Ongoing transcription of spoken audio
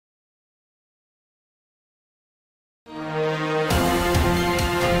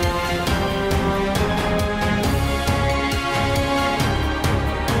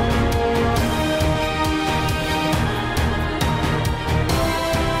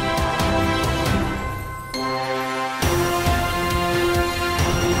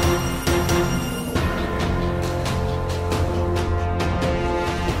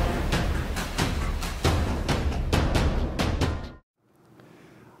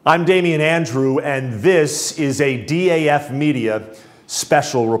I'm Damian Andrew, and this is a DAF Media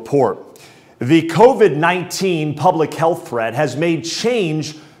special report. The COVID-19 public health threat has made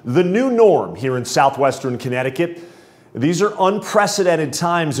change the new norm here in southwestern Connecticut. These are unprecedented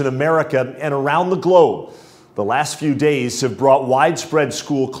times in America and around the globe. The last few days have brought widespread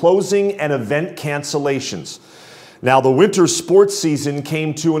school closing and event cancellations. Now, the winter sports season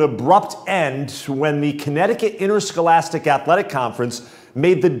came to an abrupt end when the Connecticut Interscholastic Athletic Conference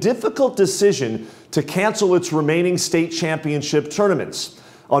made the difficult decision to cancel its remaining state championship tournaments.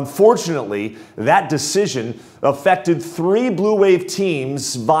 Unfortunately, that decision affected 3 Blue Wave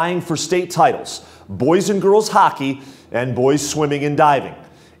teams vying for state titles: boys and girls hockey and boys swimming and diving.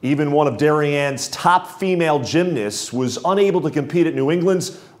 Even one of Darienne's top female gymnasts was unable to compete at New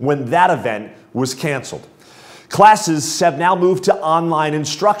England's when that event was canceled. Classes have now moved to online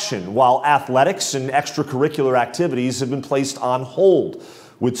instruction, while athletics and extracurricular activities have been placed on hold.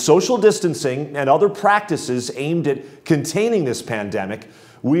 With social distancing and other practices aimed at containing this pandemic,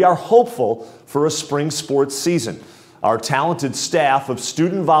 we are hopeful for a spring sports season. Our talented staff of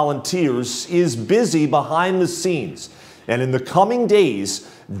student volunteers is busy behind the scenes, and in the coming days,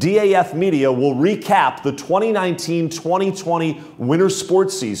 DAF Media will recap the 2019-2020 winter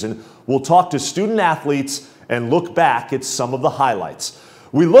sports season. We'll talk to student athletes and look back at some of the highlights.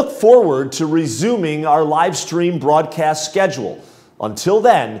 We look forward to resuming our live stream broadcast schedule. Until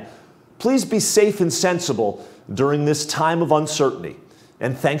then, please be safe and sensible during this time of uncertainty.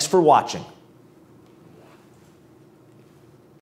 And thanks for watching.